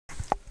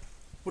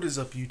What is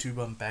up,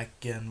 YouTube? I'm back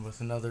again with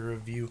another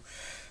review.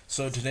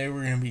 So today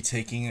we're going to be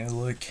taking a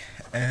look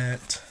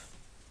at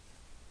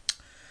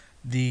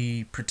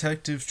the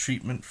protective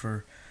treatment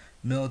for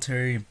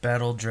military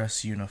battle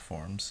dress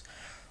uniforms,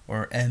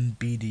 or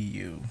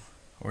MBDU,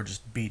 or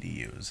just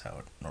BDU is how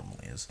it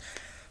normally is.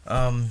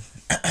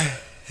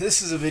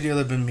 This is a video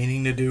that I've been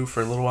meaning to do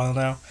for a little while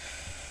now.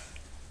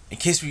 In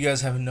case you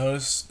guys haven't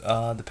noticed,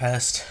 the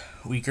past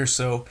week or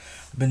so,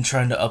 I've been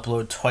trying to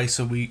upload twice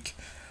a week.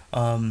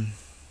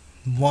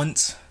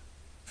 Once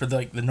for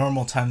the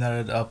normal time that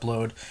I'd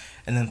upload,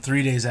 and then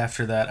 3 days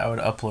after that I would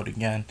upload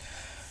again.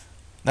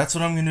 That's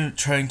what I'm gonna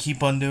try and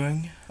keep on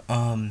doing.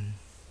 I'm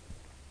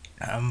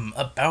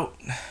about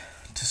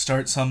to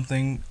start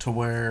something to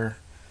where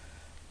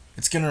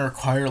it's gonna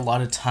require a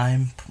lot of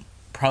time,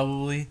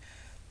 probably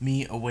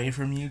me away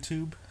from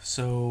YouTube,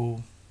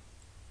 so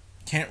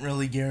can't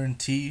really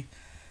guarantee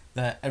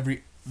that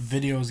every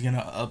video is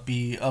gonna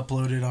be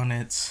uploaded on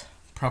its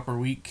proper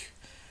week.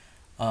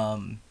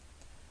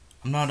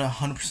 I'm not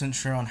 100%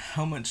 sure on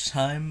how much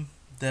time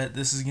that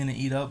this is going to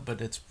eat up,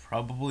 but it's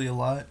probably a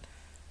lot.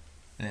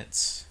 And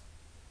it's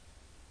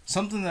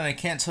something that I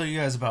can't tell you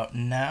guys about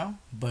now,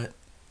 but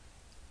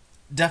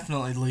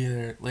definitely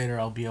later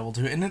I'll be able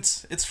to. And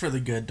it's for the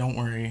good, don't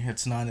worry.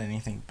 It's not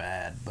anything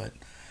bad, but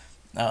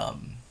I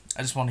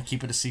just want to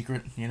keep it a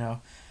secret, you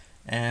know.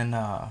 And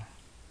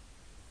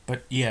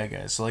but yeah,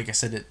 guys, so like I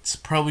said, it's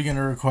probably going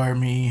to require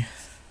me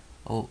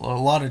a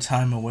lot of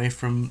time away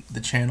from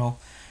the channel.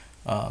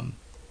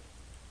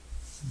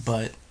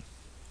 But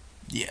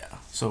yeah,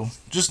 so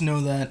just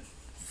know that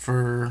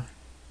for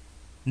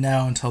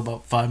now until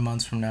about 5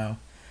 months from now,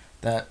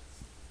 that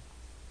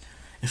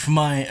if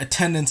my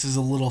attendance is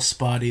a little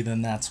spotty,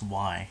 then that's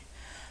why.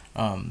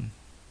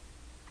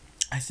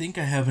 I think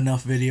I have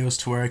enough videos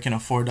to where I can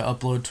afford to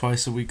upload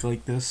twice a week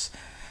like this.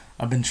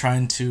 I've been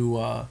trying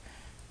to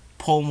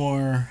pull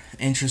more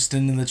interest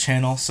into the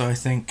channel, so I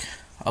think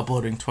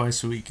uploading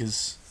twice a week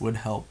would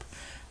help.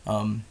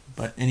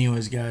 But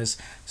anyways, guys,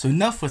 so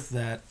enough with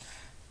that.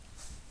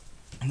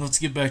 Let's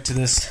get back to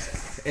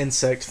this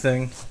insect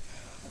thing.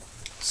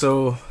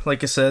 So,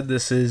 like I said,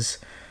 this is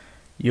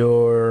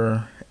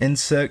your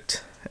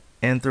insect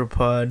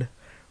arthropod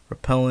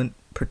repellent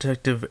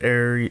protective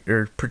area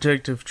or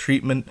protective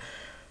treatment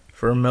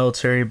for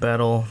military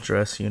battle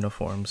dress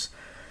uniforms.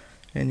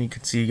 And you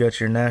can see you got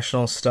your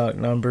national stock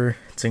number,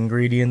 its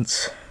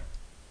ingredients,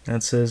 and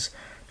it says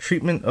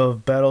treatment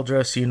of battle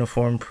dress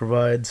uniform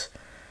provides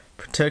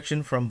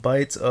protection from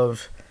bites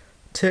of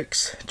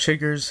ticks,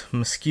 chiggers,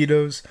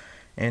 mosquitoes,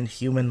 and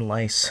human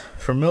lice.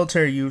 For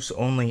military use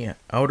only,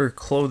 outer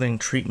clothing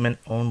treatment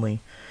only.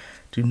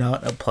 Do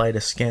not apply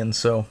to skin.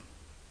 So,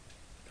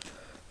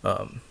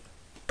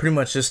 pretty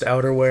much just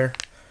outerwear.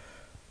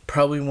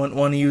 Probably wouldn't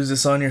want to use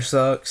this on your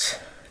socks.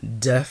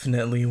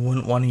 Definitely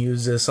wouldn't want to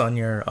use this on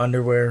your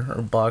underwear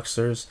or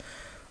boxers.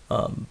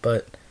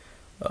 But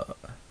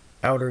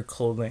outer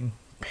clothing,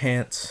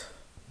 pants,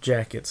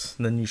 jackets,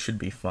 then you should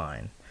be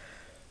fine.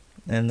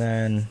 And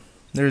then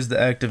there's the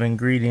active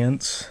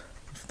ingredients.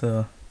 If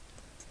the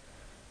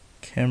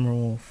camera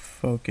will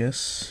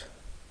focus.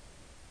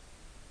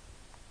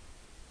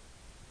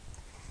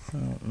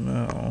 Oh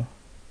no.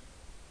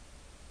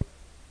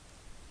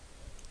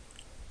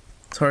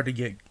 It's hard to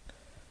get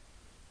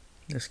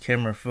this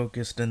camera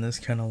focused in this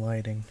kind of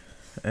lighting.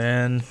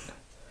 And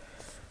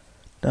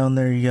down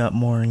there you got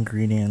more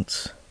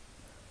ingredients.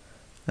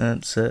 And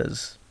it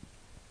says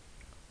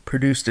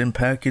produced and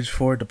packaged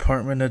for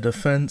Department of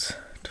Defense,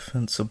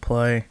 Defense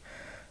Supply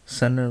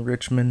Center,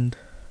 Richmond,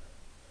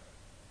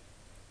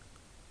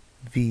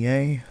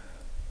 VA.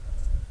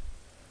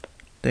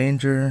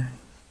 Danger,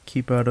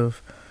 keep out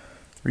of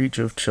reach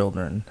of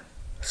children.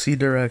 See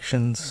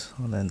directions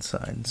on the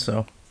inside.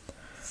 So,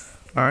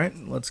 alright,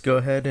 let's go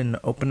ahead and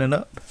open it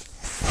up.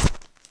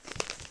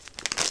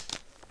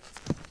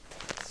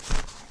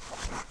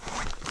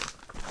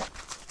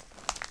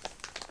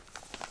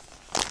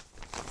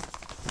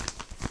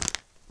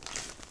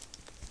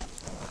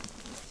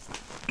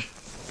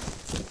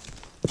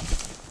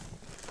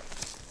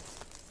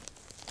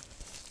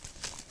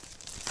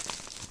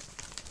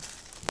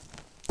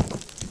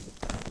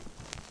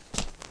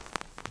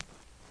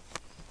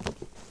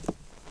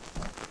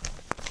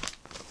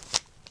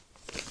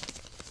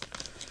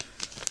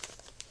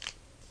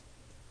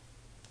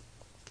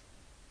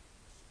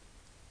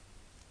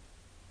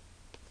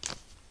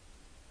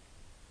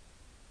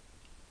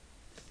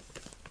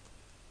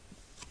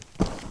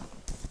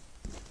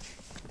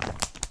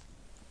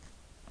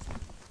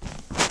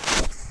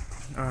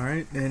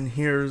 Alright, and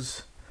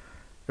here's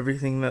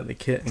everything that the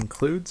kit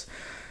includes.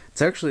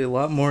 It's actually a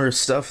lot more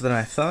stuff than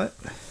I thought.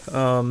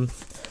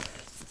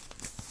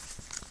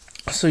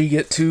 So you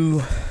get 2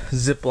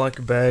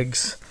 Ziploc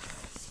bags.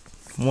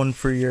 One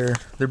for your...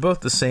 They're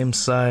both the same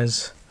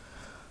size.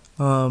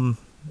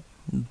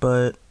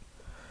 But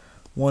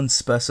one's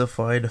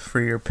specified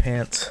for your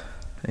pants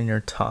and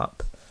your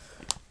top.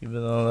 Even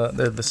though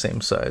they're the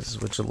same size,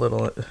 which is a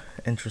little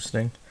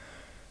interesting.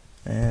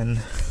 And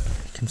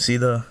you can see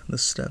the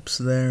steps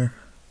there.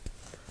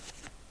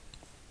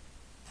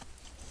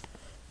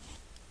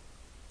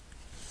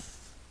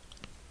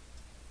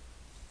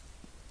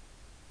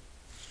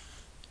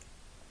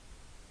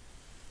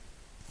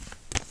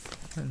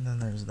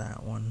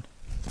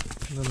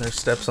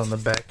 steps on the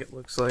back, it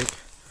looks like.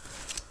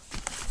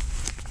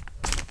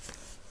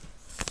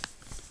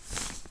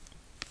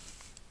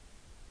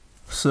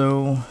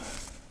 So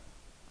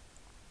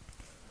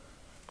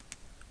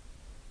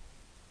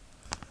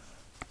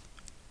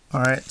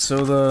alright,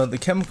 so the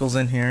chemicals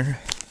in here,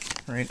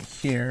 right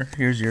here,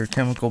 here's your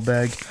chemical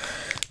bag.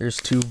 There's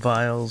 2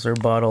 vials or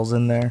bottles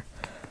in there.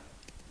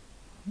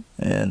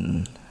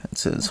 And it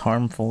says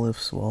harmful if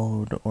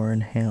swallowed or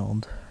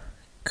inhaled.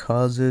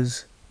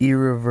 Causes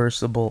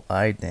irreversible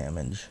eye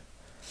damage.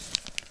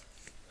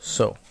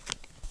 So,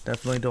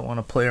 definitely don't want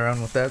to play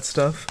around with that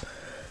stuff.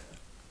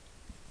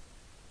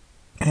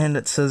 And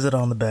it says it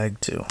on the bag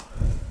too.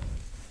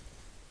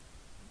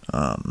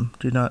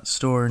 Do not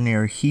store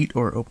near heat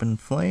or open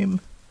flame.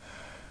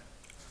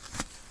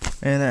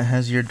 And it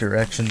has your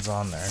directions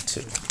on there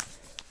too.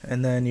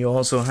 And then you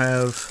also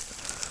have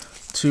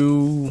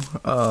 2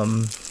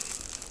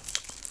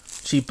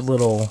 cheap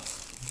little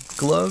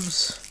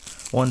gloves,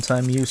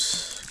 one-time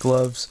use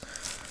gloves.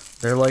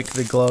 They're like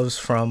the gloves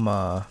from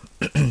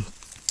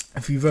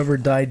if you've ever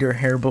dyed your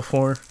hair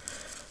before,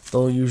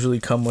 they'll usually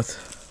come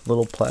with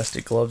little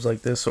plastic gloves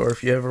like this. Or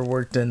if you ever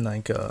worked in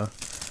like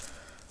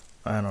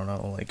I don't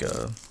know, like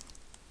a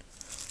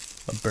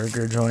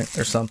burger joint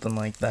or something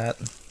like that,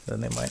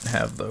 then they might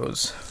have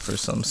those for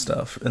some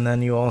stuff. And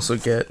then you also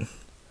get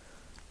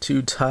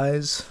 2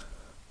 ties,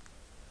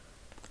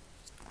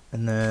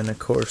 and then of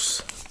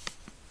course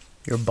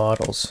your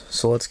bottles.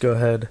 So let's go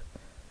ahead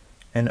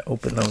and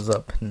open those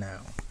up now.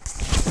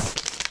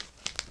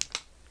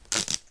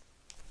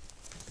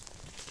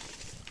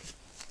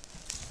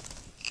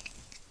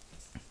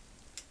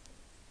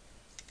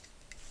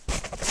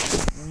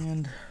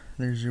 And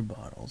there's your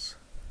bottles.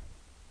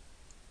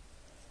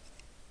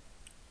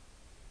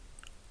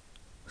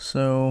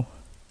 So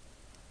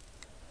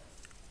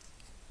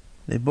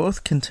they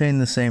both contain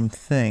the same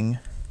thing.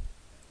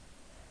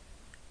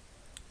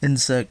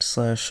 Insect /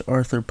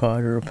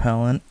 arthropod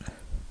repellent.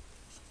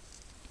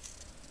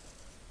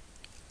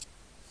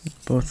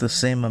 Both the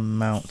same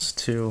amounts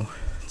too.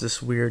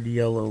 This weird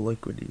yellow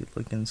liquidy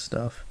looking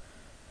stuff.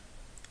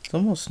 It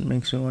almost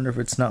makes me wonder if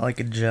it's not like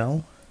a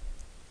gel.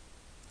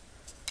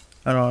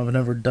 I don't know, I've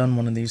never done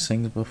one of these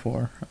things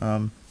before.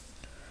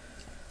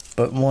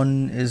 But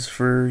one is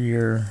for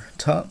your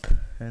top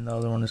and the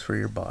other one is for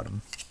your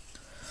bottom.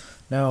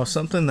 Now,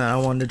 something that I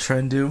wanted to try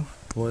and do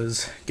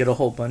was get a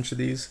whole bunch of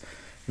these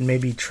and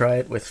maybe try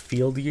it with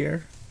field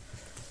gear.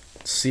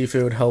 See if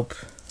it would help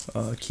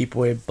keep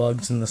away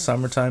bugs in the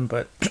summertime.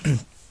 But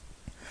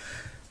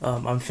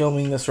I'm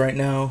filming this right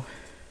now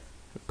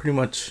pretty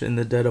much in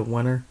the dead of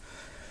winter.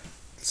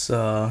 It's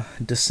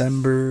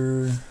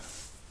December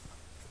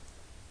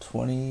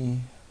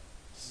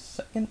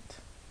 22nd?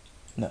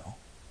 No.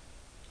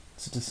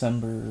 It's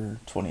December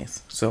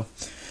 20th. So,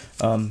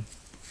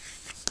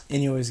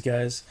 anyways,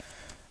 guys,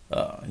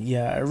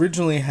 yeah, I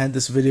originally had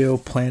this video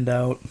planned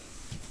out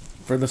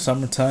for the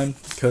summertime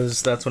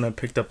because that's when I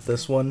picked up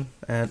this one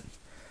at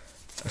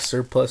a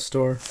surplus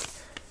store,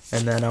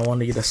 and then I wanted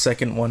to get a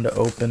second one to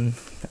open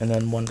and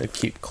then one to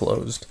keep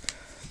closed,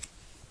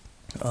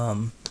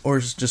 or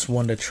just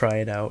one to try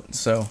it out.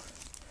 So,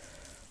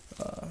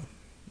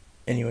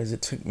 anyways,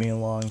 it took me a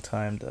long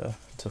time to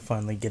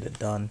finally get it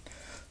done.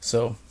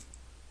 So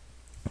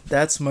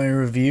that's my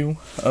review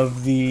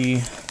of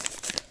the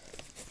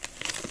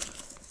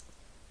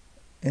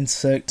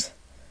insect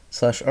 /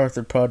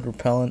 arthropod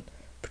repellent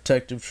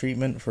protective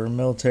treatment for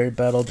military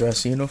battle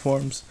dress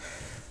uniforms.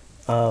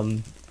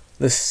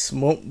 This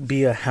won't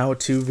be a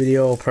how-to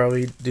video. I'll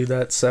probably do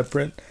that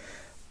separate,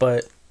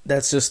 but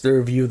that's just the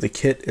review of the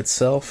kit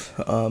itself.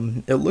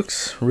 It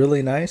looks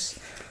really nice.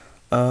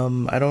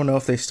 I don't know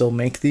if they still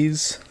make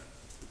these.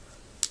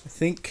 I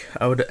think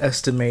I would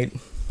estimate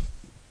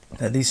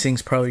that these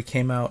things probably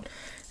came out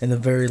in the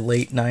very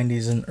late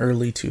 90s and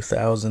early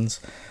 2000s.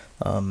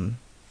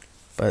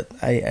 But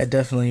I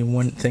definitely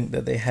wouldn't think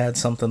that they had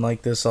something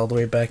like this all the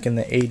way back in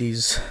the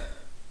 80s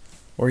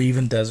or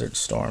even Desert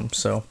Storm.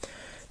 So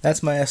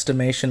that's my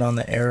estimation on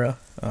the era.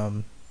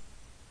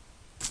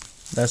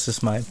 That's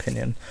just my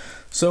opinion.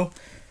 So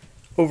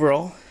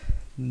overall,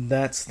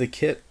 that's the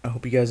kit. I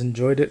hope you guys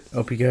enjoyed it. I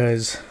hope you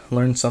guys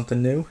learned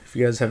something new. If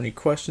you guys have any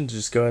questions,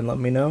 just go ahead and let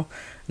me know.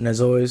 And as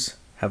always,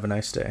 have a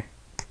nice day.